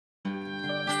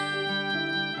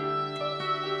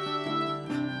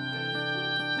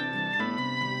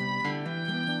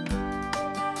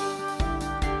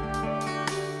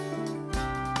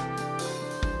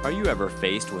Are you ever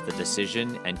faced with a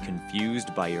decision and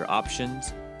confused by your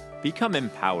options? Become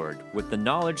empowered with the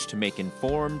knowledge to make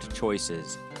informed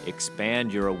choices,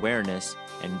 expand your awareness,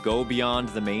 and go beyond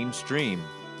the mainstream.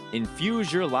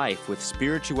 Infuse your life with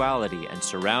spirituality and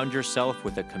surround yourself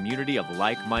with a community of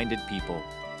like-minded people.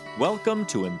 Welcome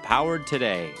to Empowered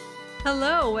Today.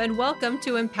 Hello, and welcome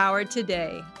to Empowered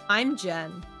Today. I'm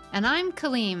Jen. And I'm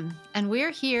Kaleem, and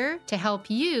we're here to help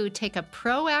you take a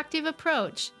proactive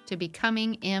approach to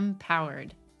becoming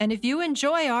empowered. And if you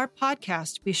enjoy our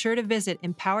podcast, be sure to visit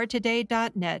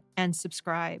empoweredtoday.net and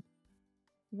subscribe.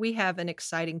 We have an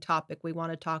exciting topic we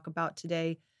want to talk about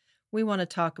today. We want to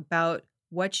talk about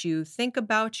what you think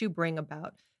about, you bring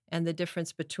about, and the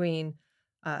difference between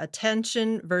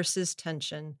attention versus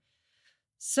tension.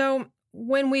 So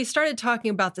when we started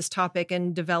talking about this topic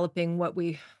and developing what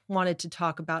we wanted to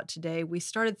talk about today, we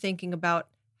started thinking about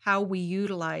how we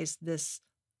utilize this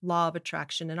law of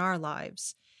attraction in our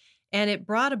lives. And it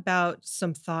brought about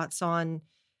some thoughts on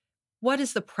what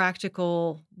is the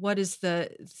practical, what is the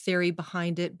theory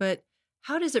behind it, but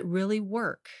how does it really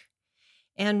work?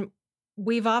 And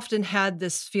we've often had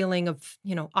this feeling of,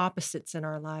 opposites in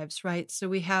our lives, right? So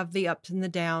we have the up and the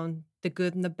down, the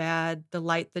good and the bad, the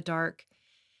light, the dark.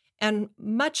 And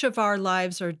much of our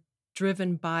lives are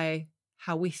driven by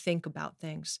how we think about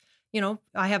things.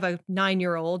 I have a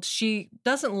 9-year-old. She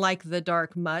doesn't like the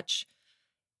dark much.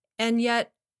 And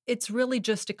yet it's really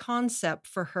just a concept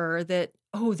for her that,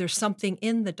 there's something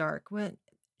in the dark. Well,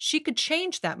 she could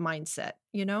change that mindset,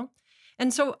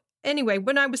 And so anyway,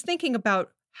 when I was thinking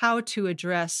about how to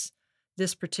address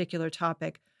this particular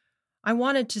topic, I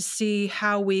wanted to see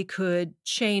how we could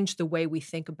change the way we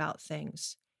think about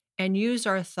things and use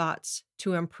our thoughts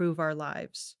to improve our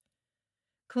lives.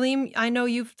 Kaleem, I know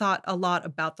you've thought a lot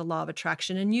about the law of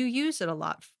attraction and you use it a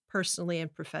lot personally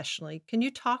and professionally. Can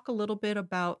you talk a little bit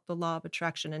about the law of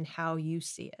attraction and how you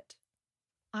see it?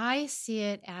 I see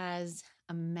it as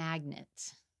a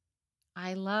magnet.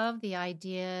 I love the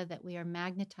idea that we are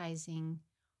magnetizing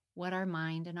what our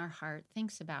mind and our heart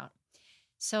thinks about.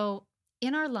 So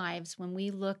in our lives, when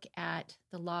we look at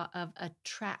the law of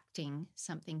attracting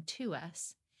something to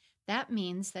us, that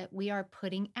means that we are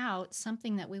putting out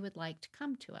something that we would like to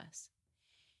come to us.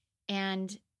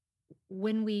 And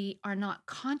when we are not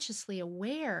consciously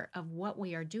aware of what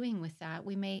we are doing with that,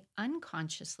 we may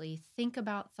unconsciously think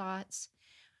about thoughts,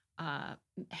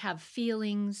 have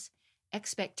feelings,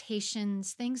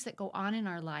 expectations, things that go on in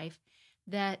our life,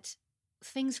 that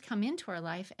things come into our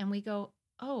life and we go,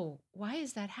 why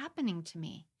is that happening to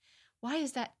me? Why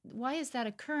is that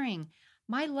occurring?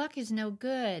 My luck is no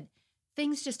good.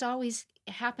 Things just always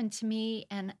happen to me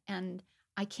and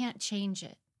I can't change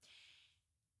it.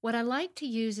 What I like to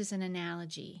use as an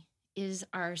analogy is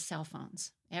our cell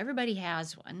phones. Everybody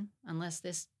has one, unless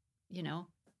this,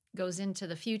 goes into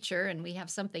the future and we have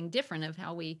something different of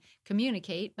how we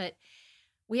communicate. But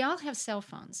we all have cell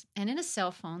phones. And in a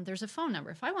cell phone, there's a phone number.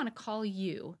 If I want to call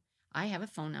you, I have a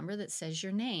phone number that says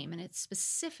your name, and it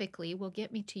specifically will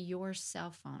get me to your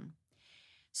cell phone.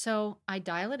 So I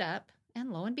dial it up.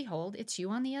 And lo and behold, it's you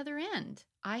on the other end.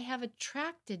 I have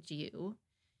attracted you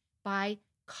by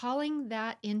calling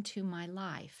that into my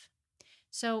life.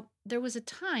 So there was a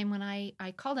time when I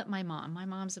called up my mom. My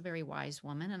mom's a very wise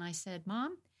woman. And I said,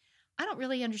 Mom, I don't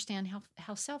really understand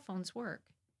how cell phones work.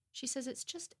 She says, it's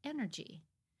just energy.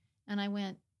 And I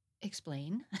went,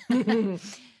 explain.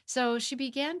 So she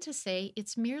began to say,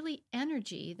 it's merely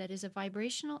energy that is a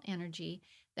vibrational energy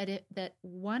that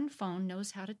one phone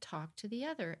knows how to talk to the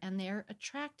other, and they're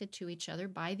attracted to each other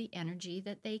by the energy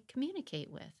that they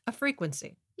communicate with. A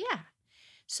frequency. Yeah.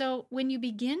 So when you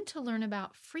begin to learn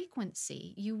about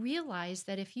frequency, you realize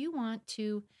that if you want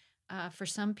to, for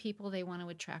some people, they want to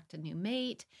attract a new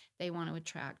mate, they want to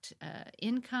attract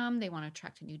income, they want to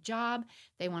attract a new job,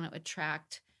 they want to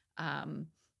attract an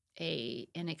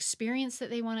experience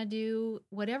that they want to do,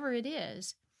 whatever it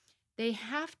is, they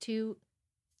have to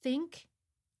think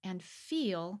and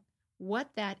feel what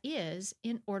that is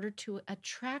in order to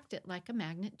attract it like a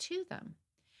magnet to them.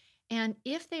 And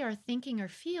if they are thinking or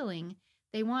feeling,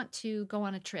 they want to go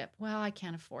on a trip. Well, I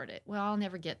can't afford it. Well, I'll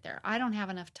never get there. I don't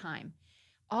have enough time.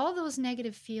 All those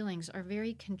negative feelings are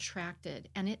very contracted,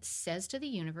 and it says to the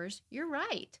universe, you're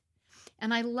right.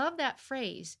 And I love that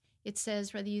phrase. It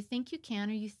says, whether you think you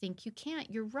can or you think you can't,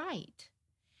 you're right.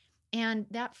 And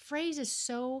that phrase is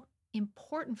so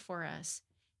important for us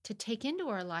to take into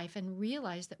our life and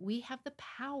realize that we have the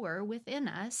power within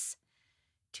us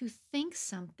to think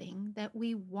something that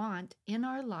we want in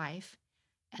our life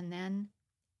and then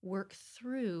work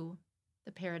through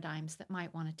the paradigms that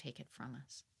might want to take it from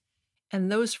us.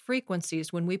 And those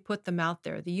frequencies, when we put them out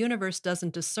there, the universe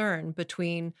doesn't discern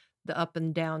between the up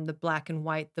and down, the black and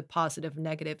white, the positive,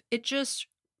 negative. It just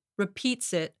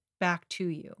repeats it back to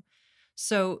you.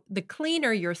 So the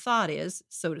cleaner your thought is,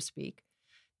 so to speak,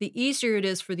 the easier it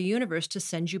is for the universe to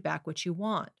send you back what you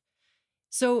want.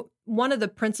 So one of the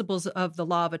principles of the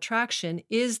law of attraction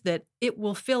is that it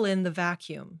will fill in the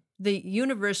vacuum. The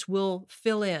universe will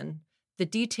fill in the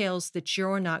details that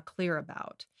you're not clear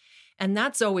about. And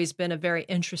that's always been a very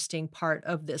interesting part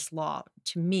of this law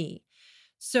to me.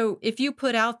 So if you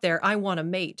put out there, I want a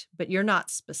mate, but you're not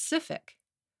specific,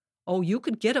 oh, you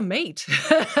could get a mate. When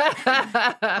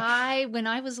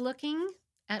I was looking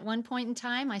at one point in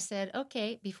time, I said,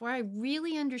 okay, before I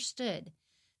really understood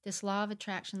this law of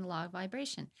attraction, the law of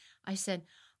vibration, I said,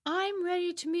 I'm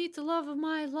ready to meet the love of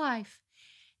my life.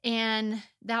 And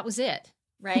that was it,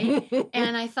 right?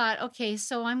 And I thought, okay,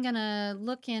 so I'm going to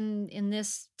look in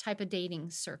this type of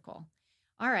dating circle.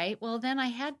 All right, well, then I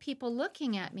had people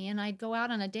looking at me and I'd go out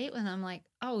on a date with them like,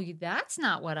 oh, that's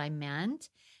not what I meant.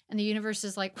 And the universe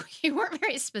is like, well, you weren't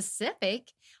very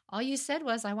specific. All you said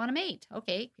was, I want a mate.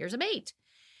 Okay, here's a mate.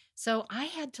 So I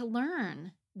had to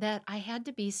learn that I had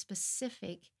to be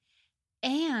specific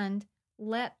and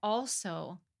let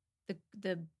also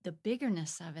the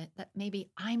biggerness of it that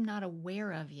maybe I'm not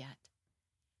aware of yet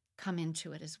come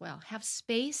into it as well. Have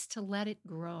space to let it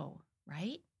grow,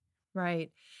 right?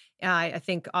 Right. I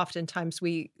think oftentimes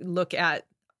we look at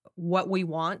what we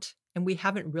want and we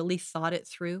haven't really thought it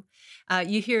through.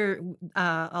 You hear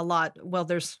a lot, well,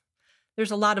 there's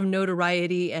a lot of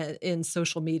notoriety in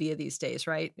social media these days,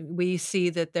 right? We see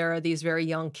that there are these very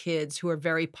young kids who are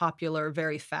very popular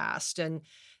very fast, and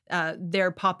their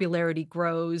popularity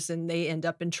grows and they end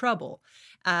up in trouble.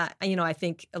 I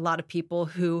think a lot of people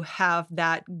who have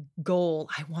that goal,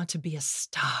 I want to be a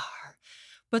star,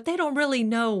 but they don't really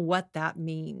know what that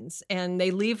means. And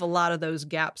they leave a lot of those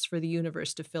gaps for the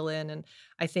universe to fill in. And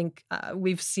I think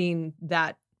we've seen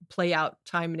that play out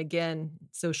time and again,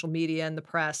 social media and the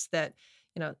press, that,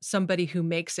 somebody who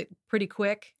makes it pretty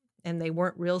quick and they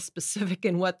weren't real specific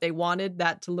in what they wanted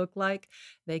that to look like,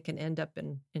 they can end up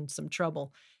in some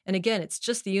trouble. And again, it's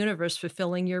just the universe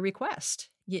fulfilling your request.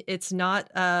 It's not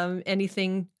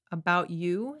anything about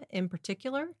you in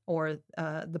particular or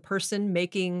the person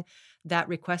making that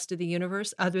request to the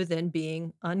universe other than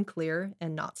being unclear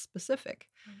and not specific.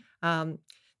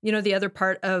 The other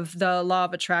part of the law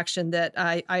of attraction that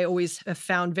I always have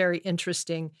found very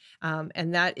interesting,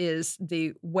 and that is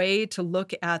the way to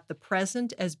look at the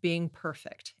present as being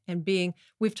perfect and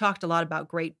we've talked a lot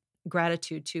about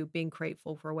gratitude too, being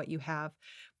grateful for what you have.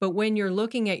 But when you're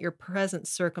looking at your present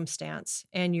circumstance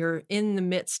and you're in the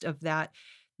midst of that,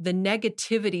 the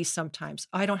negativity sometimes,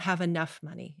 I don't have enough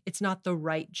money. It's not the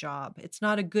right job. It's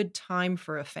not a good time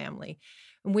for a family.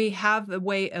 And we have a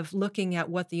way of looking at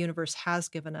what the universe has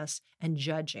given us and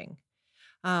judging.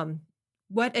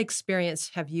 What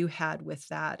experience have you had with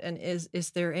that? And is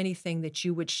there anything that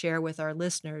you would share with our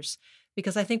listeners?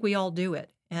 Because I think we all do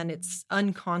it, and it's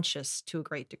unconscious to a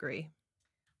great degree.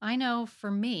 I know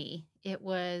for me, it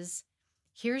was,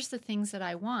 here's the things that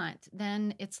I want.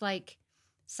 Then it's like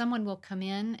someone will come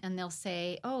in and they'll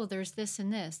say, oh, there's this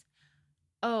and this.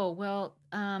 Oh, well,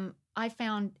 I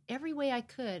found every way I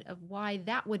could of why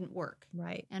that wouldn't work.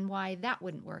 Right. And why that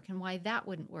wouldn't work and why that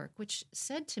wouldn't work, which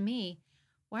said to me,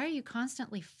 why are you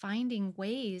constantly finding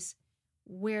ways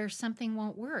where something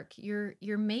won't work? You're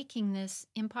making this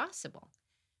impossible.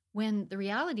 When the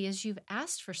reality is you've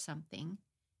asked for something.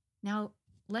 Now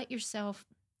let yourself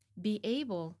be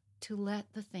able to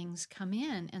let the things come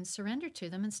in and surrender to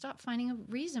them and stop finding a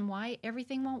reason why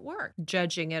everything won't work.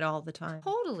 Judging it all the time.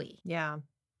 Totally. Yeah.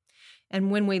 And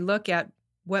when we look at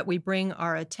what we bring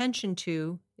our attention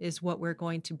to is what we're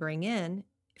going to bring in.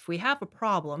 If we have a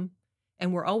problem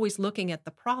and we're always looking at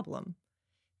the problem,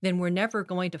 then we're never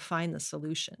going to find the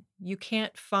solution. You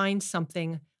can't find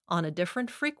something on a different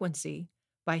frequency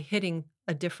by hitting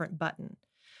a different button.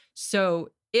 So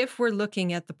if we're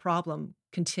looking at the problem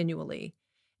continually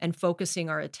and focusing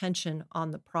our attention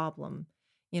on the problem,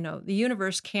 the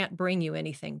universe can't bring you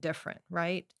anything different,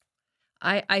 right?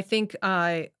 I think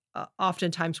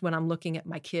oftentimes when I'm looking at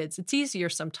my kids, it's easier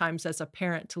sometimes as a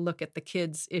parent to look at the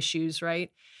kids' issues,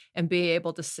 right? And be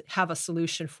able to have a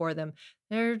solution for them.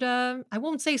 They're, I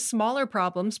won't say smaller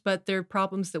problems, but they're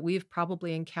problems that we've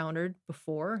probably encountered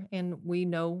before, and we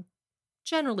know,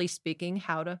 generally speaking,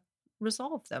 how to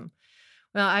resolve them.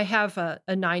 Well, I have a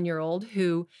 9-year-old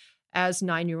who, as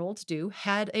 9-year-olds do,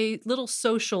 had a little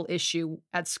social issue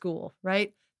at school,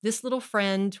 right? This little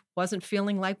friend wasn't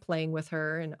feeling like playing with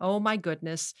her, and oh my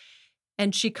goodness.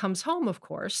 And she comes home, of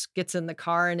course, gets in the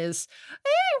car and is,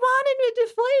 hey, wanted me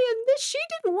to play, and this she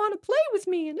didn't want to play with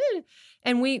me.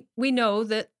 And we know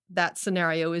that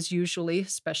scenario is usually,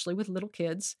 especially with little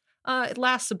kids, it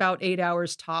lasts about 8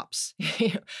 hours tops.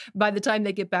 By the time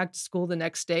they get back to school the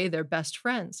next day, they're best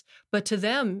friends. But to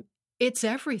them, it's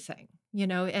everything,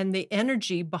 and the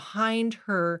energy behind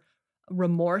her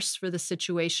remorse for the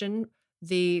situation,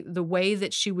 the way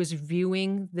that she was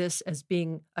viewing this as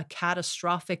being a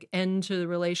catastrophic end to the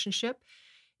relationship.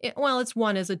 It's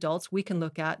one as adults we can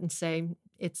look at and say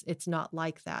it's not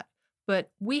like that.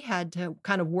 But we had to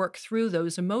kind of work through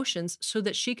those emotions so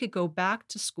that she could go back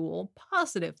to school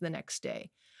positive the next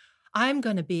day. I'm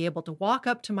going to be able to walk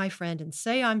up to my friend and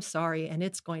say I'm sorry, and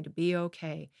it's going to be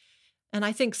okay. And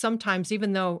I think sometimes,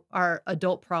 even though our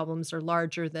adult problems are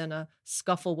larger than a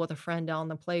scuffle with a friend on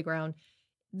the playground,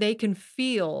 they can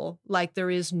feel like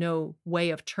there is no way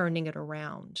of turning it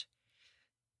around.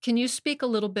 Can you speak a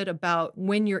little bit about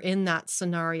when you're in that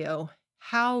scenario,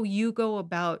 how you go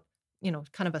about,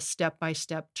 kind of a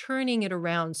step-by-step turning it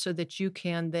around so that you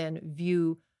can then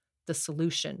view the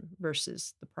solution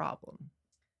versus the problem?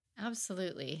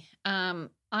 Absolutely.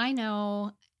 I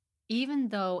know, even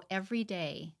though every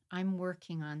day I'm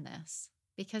working on this,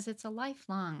 because it's a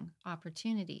lifelong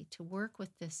opportunity to work with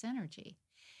this energy.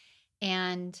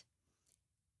 And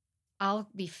I'll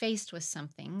be faced with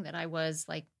something that I was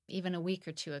like even a week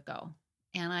or two ago.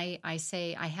 And I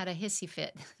say, I had a hissy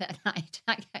fit that night.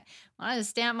 I wanted to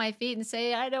stamp my feet and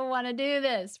say, I don't want to do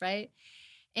this, right?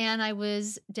 And I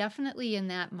was definitely in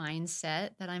that mindset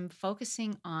that I'm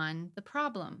focusing on the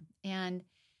problem. And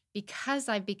because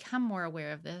I've become more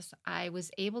aware of this, I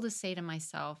was able to say to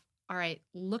myself, all right,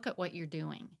 look at what you're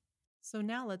doing. So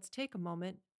now let's take a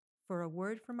moment for a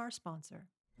word from our sponsor.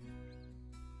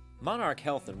 Monarch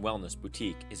Health and Wellness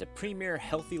Boutique is a premier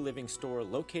healthy living store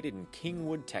located in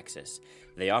Kingwood, Texas.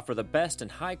 They offer the best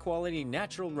and high-quality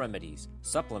natural remedies,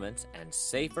 supplements, and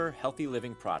safer, healthy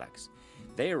living products.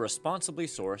 They are responsibly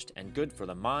sourced and good for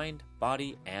the mind,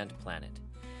 body, and planet.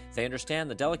 They understand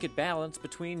the delicate balance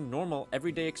between normal,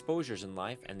 everyday exposures in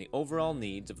life and the overall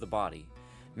needs of the body.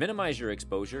 Minimize your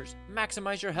exposures,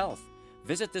 maximize your health.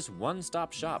 Visit this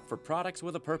one-stop shop for products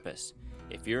with a purpose.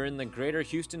 If you're in the greater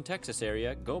Houston, Texas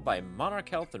area, go by Monarch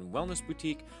Health and Wellness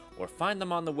Boutique or find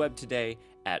them on the web today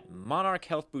at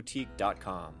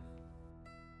monarchhealthboutique.com.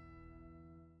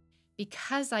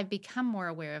 Because I've become more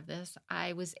aware of this,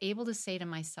 I was able to say to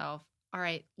myself, all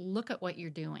right, look at what you're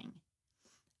doing.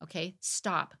 Okay,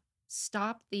 stop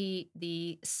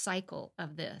the cycle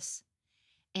of this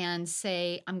and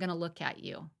say, I'm going to look at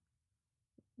you.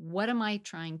 What am I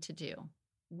trying to do?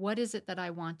 What is it that I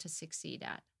want to succeed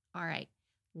at? All right,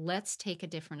 let's take a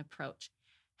different approach.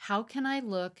 How can I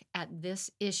look at this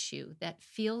issue that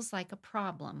feels like a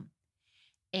problem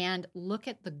and look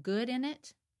at the good in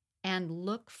it and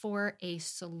look for a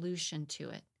solution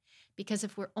to it? Because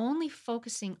if we're only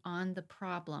focusing on the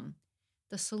problem,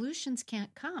 the solutions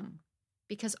can't come,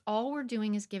 because all we're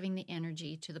doing is giving the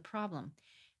energy to the problem.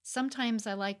 Sometimes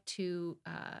I like to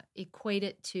equate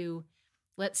it to,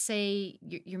 let's say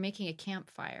you're making a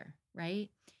campfire, right?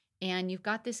 And you've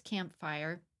got this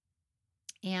campfire,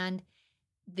 and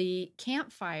the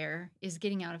campfire is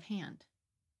getting out of hand,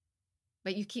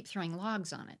 but you keep throwing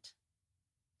logs on it,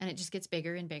 and it just gets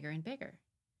bigger and bigger and bigger.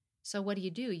 So what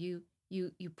do?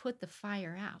 You put the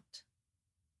fire out,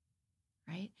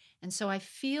 right? And so I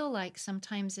feel like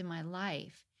sometimes in my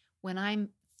life, when I'm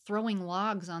throwing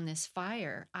logs on this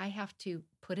fire, I have to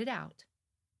put it out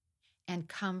and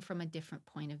come from a different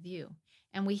point of view.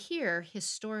 And we hear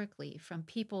historically from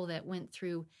people that went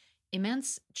through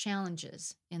immense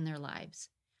challenges in their lives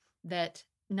that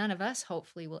none of us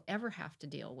hopefully will ever have to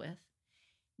deal with,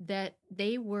 that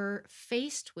they were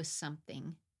faced with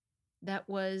something that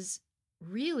was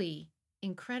really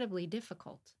incredibly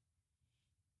difficult.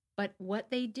 But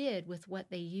what they did with what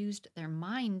they used their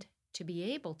mind to be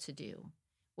able to do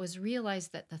was realize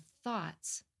that the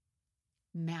thoughts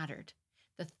mattered.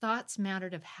 The thoughts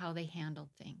mattered of how they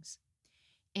handled things.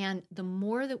 And the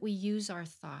more that we use our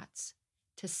thoughts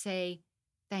to say,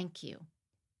 thank you,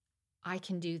 I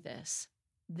can do this,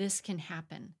 this can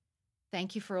happen.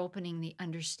 Thank you for opening the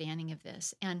understanding of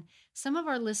this. And some of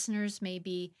our listeners may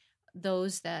be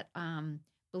those that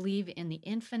believe in the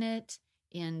infinite,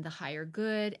 in the higher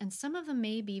good, and some of them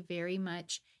may be very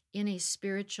much in a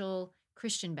spiritual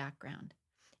Christian background.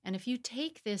 And if you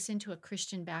take this into a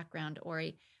Christian background or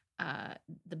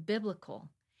the biblical,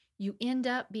 you end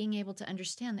up being able to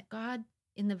understand that God,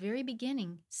 in the very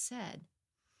beginning, said,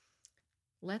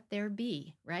 let there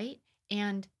be, right?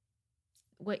 And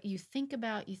what you think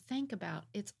about,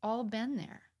 it's all been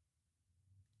there.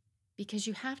 because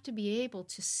you have to be able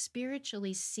to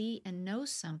spiritually see and know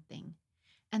something,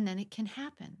 and then it can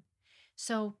happen.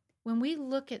 So when we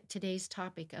look at today's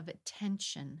topic of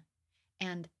attention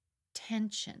and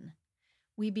tension,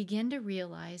 we begin to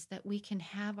realize that we can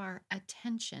have our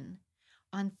attention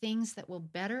on things that will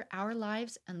better our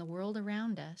lives and the world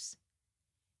around us,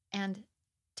 and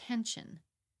tension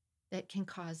that can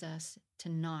cause us to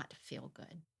not feel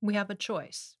good. We have a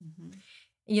choice. Mm-hmm.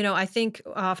 I think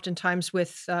oftentimes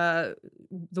with the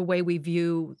way we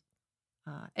view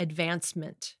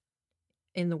advancement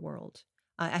in the world,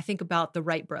 I think about the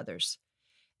Wright brothers.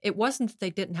 It wasn't that they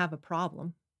didn't have a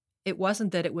problem. It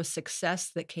wasn't that it was success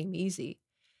that came easy.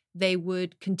 They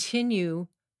would continue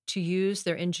to use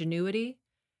their ingenuity,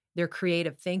 their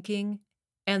creative thinking,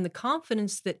 and the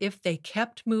confidence that if they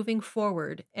kept moving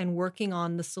forward and working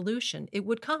on the solution, it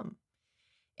would come.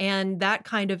 And that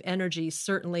kind of energy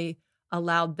certainly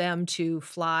allowed them to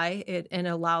fly, and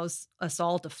allows us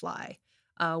all to fly.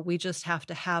 We just have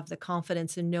to have the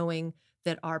confidence in knowing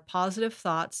that our positive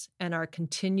thoughts and our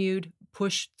continued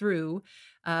push through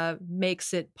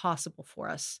makes it possible for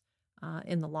us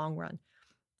in the long run.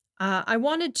 I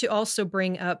wanted to also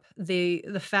bring up the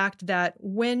fact that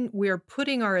when we're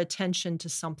putting our attention to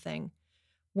something,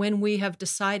 when we have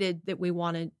decided that we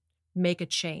want to make a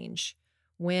change,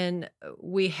 when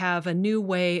we have a new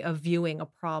way of viewing a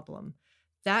problem,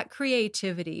 that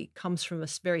creativity comes from a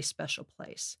very special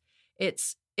place.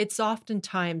 It's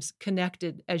oftentimes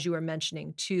connected, as you were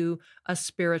mentioning, to a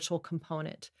spiritual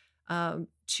component,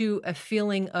 to a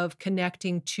feeling of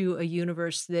connecting to a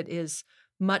universe that is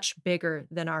much bigger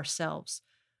than ourselves.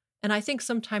 And I think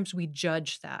sometimes we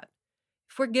judge that.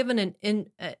 If we're given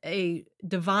a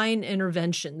divine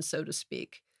intervention, so to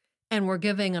speak, and we're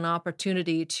giving an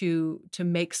opportunity to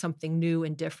make something new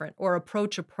and different, or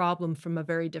approach a problem from a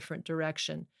very different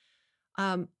direction,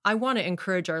 I want to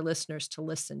encourage our listeners to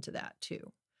listen to that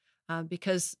too.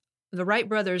 Because the Wright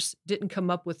brothers didn't come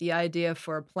up with the idea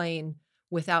for a plane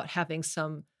without having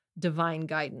some divine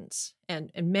guidance.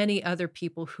 And many other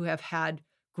people who have had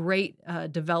great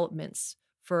developments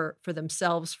for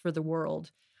themselves, for the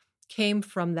world, came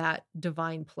from that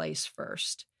divine place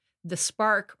first. The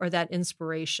spark or that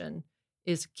inspiration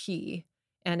is key.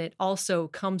 And it also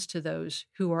comes to those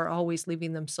who are always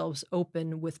leaving themselves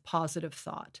open with positive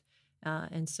thought.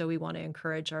 And so we want to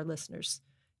encourage our listeners,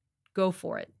 go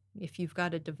for it. If you've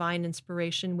got a divine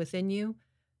inspiration within you,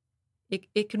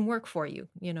 it can work for you.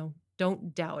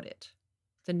 Don't doubt it.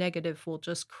 The negative will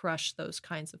just crush those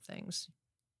kinds of things.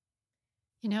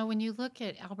 When you look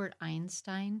at Albert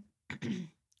Einstein,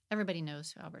 everybody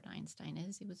knows who Albert Einstein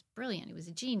is. He was brilliant. He was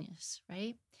a genius,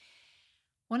 right?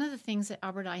 One of the things that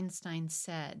Albert Einstein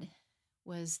said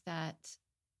was that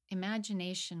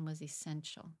imagination was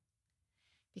essential,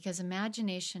 because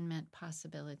imagination meant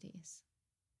possibilities.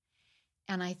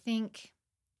 And I think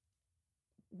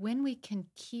when we can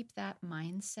keep that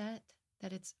mindset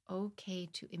that it's okay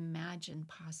to imagine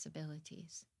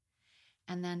possibilities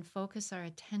and then focus our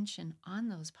attention on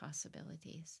those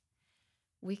possibilities,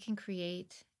 we can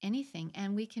create anything,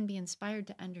 and we can be inspired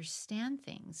to understand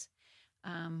things,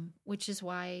 which is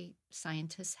why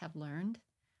scientists have learned.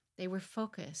 They were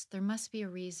focused. There must be a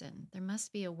reason. There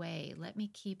must be a way. Let me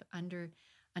keep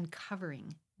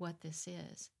uncovering what this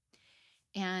is.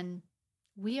 And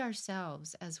we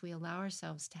ourselves, as we allow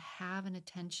ourselves to have an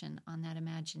attention on that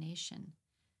imagination,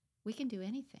 we can do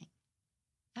anything,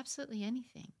 absolutely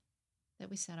anything that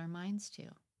we set our minds to.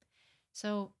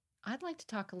 So I'd like to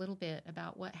talk a little bit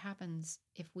about what happens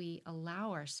if we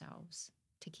allow ourselves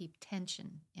to keep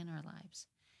tension in our lives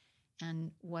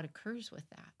and what occurs with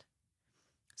that.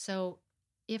 So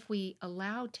if we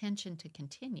allow tension to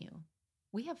continue,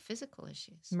 we have physical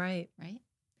issues. Right.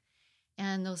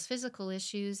 And those physical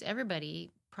issues,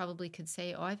 everybody probably could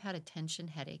say, oh, I've had a tension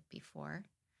headache before.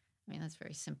 I mean, that's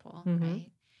very simple,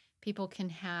 right? People can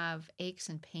have aches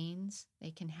and pains. They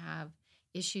can have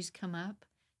issues come up.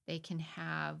 They can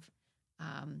have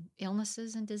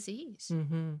illnesses and disease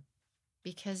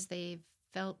because they've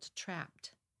felt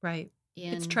trapped. Right.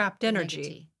 It's trapped energy.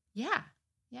 Negativity. Yeah.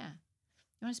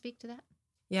 You want to speak to that?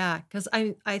 Yeah, because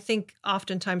I think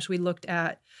oftentimes we looked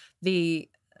at the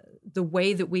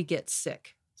way that we get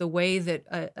sick, the way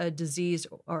that a disease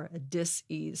or a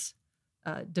dis-ease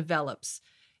develops,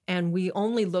 and we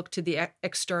only look to the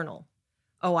external.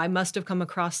 Oh, I must have come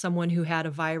across someone who had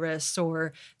a virus,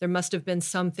 or there must have been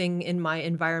something in my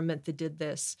environment that did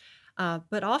this.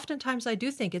 But oftentimes I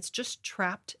do think it's just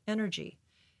trapped energy.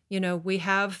 We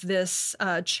have this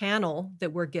channel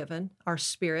that we're given, our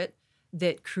spirit,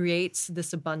 that creates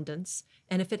this abundance.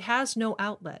 And if it has no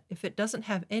outlet, if it doesn't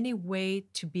have any way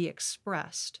to be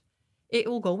expressed, it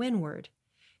will go inward.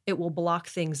 It will block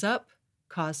things up,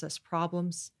 cause us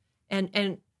problems.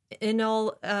 And in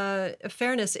all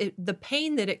fairness, the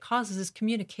pain that it causes is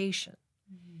communication.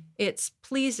 It's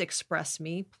please express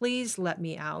me. Please let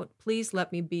me out. Please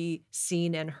let me be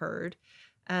seen and heard.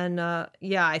 And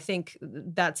I think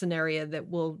that's an area that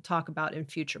we'll talk about in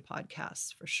future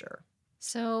podcasts for sure.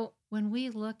 So when we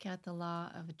look at the law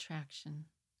of attraction,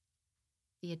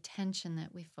 the attention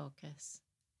that we focus,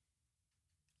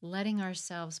 letting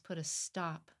ourselves put a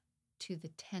stop to the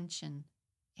tension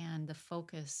and the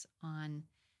focus on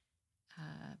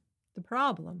the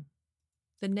problem,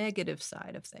 the negative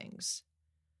side of things.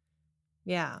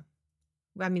 Yeah.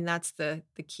 I mean, that's the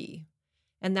key.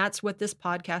 And that's what this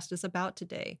podcast is about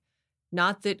today.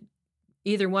 Not that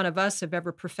either one of us have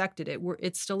ever perfected it.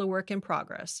 It's still a work in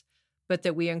progress, but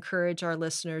that we encourage our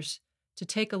listeners to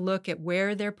take a look at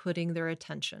where they're putting their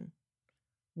attention,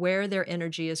 where their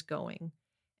energy is going,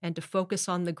 and to focus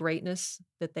on the greatness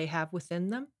that they have within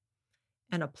them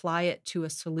and apply it to a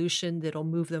solution that'll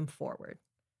move them forward.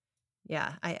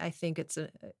 Yeah, I think it's an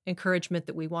encouragement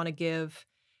that we want to give,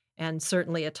 and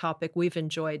certainly a topic we've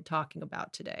enjoyed talking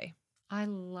about today. I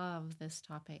love this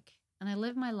topic, and I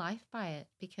live my life by it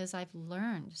because I've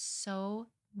learned so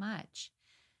much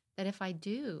that if I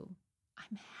do,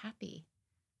 I'm happy.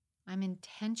 I'm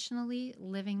intentionally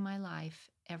living my life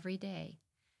every day.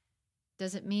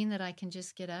 Does it mean that I can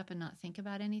just get up and not think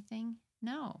about anything?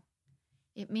 No.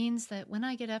 It means that when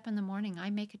I get up in the morning, I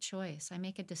make a choice. I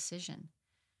make a decision.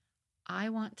 I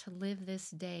want to live this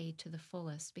day to the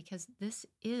fullest because this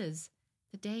is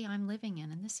the day I'm living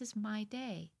in, and this is my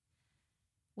day.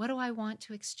 What do I want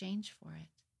to exchange for it?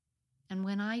 And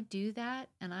when I do that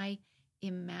and I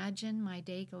imagine my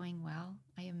day going well,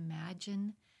 I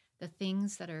imagine the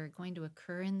things that are going to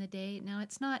occur in the day. Now,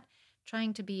 it's not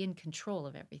trying to be in control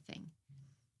of everything.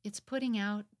 It's putting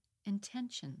out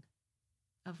intention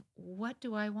of what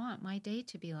do I want my day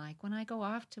to be like when I go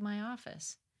off to my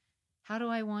office? How do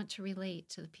I want to relate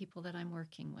to the people that I'm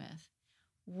working with?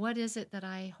 What is it that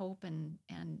I hope and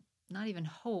not even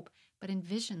hope, but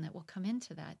envision that will come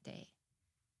into that day?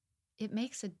 It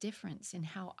makes a difference in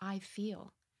how I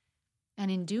feel. And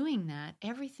in doing that,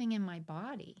 everything in my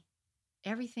body,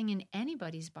 everything in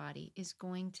anybody's body is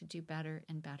going to do better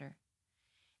and better.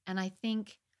 And I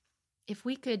think if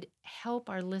we could help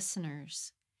our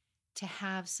listeners to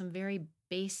have some very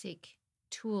basic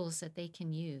tools that they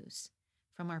can use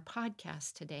from our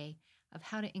podcast today of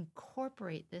how to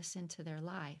incorporate this into their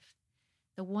life,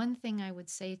 the one thing I would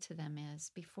say to them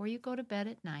is, before you go to bed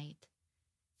at night,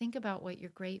 think about what you're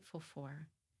grateful for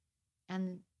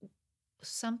and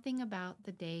something about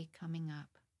the day coming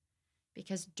up.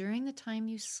 Because during the time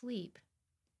you sleep,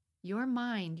 your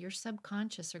mind, your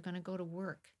subconscious are going to go to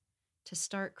work to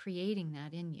start creating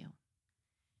that in you.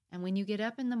 And when you get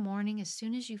up in the morning, as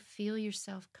soon as you feel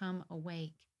yourself come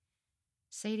awake,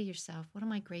 say to yourself, what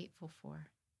am I grateful for?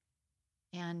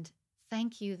 And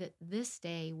thank you that this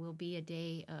day will be a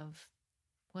day of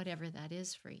whatever that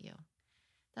is for you.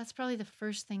 That's probably the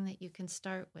first thing that you can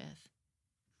start with.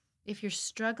 If you're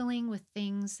struggling with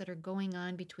things that are going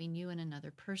on between you and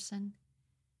another person,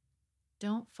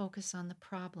 don't focus on the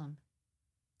problem.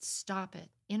 Stop it,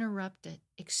 interrupt it,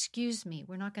 excuse me,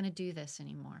 we're not going to do this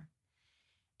anymore.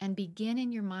 And begin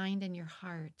in your mind and your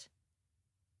heart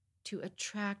to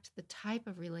attract the type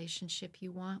of relationship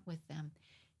you want with them.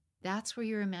 That's where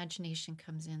your imagination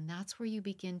comes in. That's where you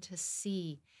begin to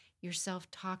see yourself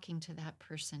talking to that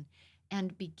person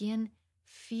and begin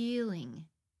feeling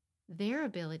their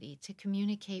ability to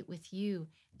communicate with you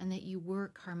and that you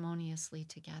work harmoniously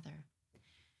together.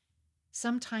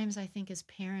 Sometimes I think as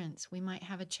parents, we might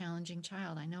have a challenging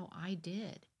child. I know I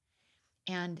did.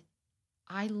 And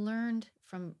I learned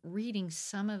from reading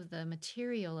some of the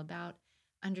material about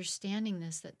understanding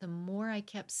this, that the more I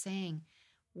kept saying,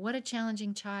 what a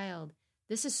challenging child,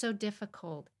 this is so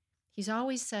difficult, he's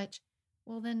always such,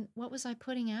 well then what was I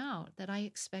putting out that I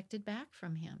expected back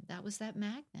from him? That was that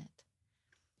magnet.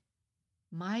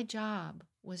 My job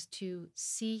was to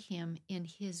see him in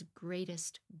his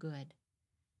greatest good.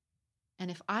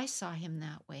 And if I saw him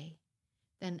that way,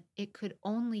 then it could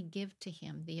only give to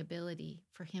him the ability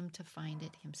for him to find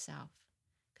it himself.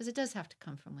 Because it does have to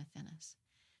come from within us.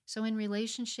 So in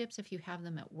relationships, if you have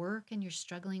them at work and you're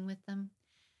struggling with them,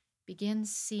 begin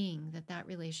seeing that that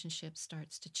relationship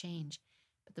starts to change.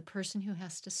 But the person who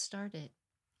has to start it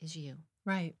is you.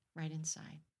 Right. Right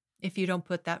inside. If you don't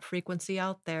put that frequency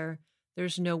out there,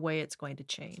 there's no way it's going to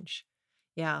change.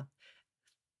 Yeah.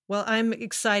 Well, I'm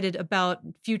excited about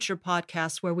future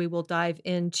podcasts where we will dive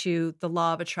into the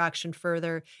law of attraction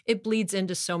further. It bleeds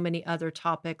into so many other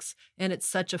topics, and it's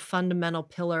such a fundamental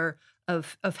pillar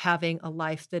of having a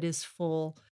life that is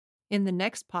full. In the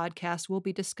next podcast, we'll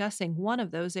be discussing one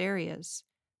of those areas.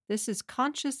 This is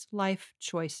conscious life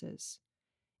choices,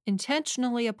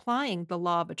 intentionally applying the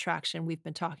law of attraction we've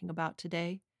been talking about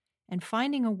today, and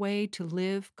finding a way to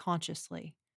live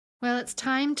consciously. Well, it's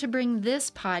time to bring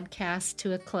this podcast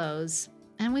to a close,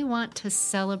 and we want to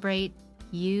celebrate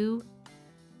you,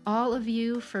 all of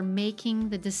you, for making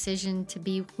the decision to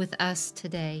be with us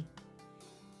today.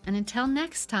 And until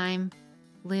next time,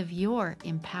 live your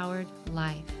empowered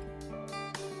life.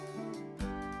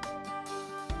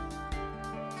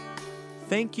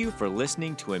 Thank you for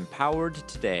listening to Empowered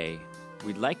Today.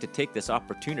 We'd like to take this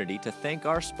opportunity to thank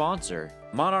our sponsor,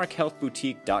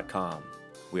 monarchhealthboutique.com.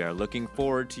 We are looking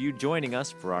forward to you joining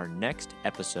us for our next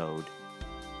episode.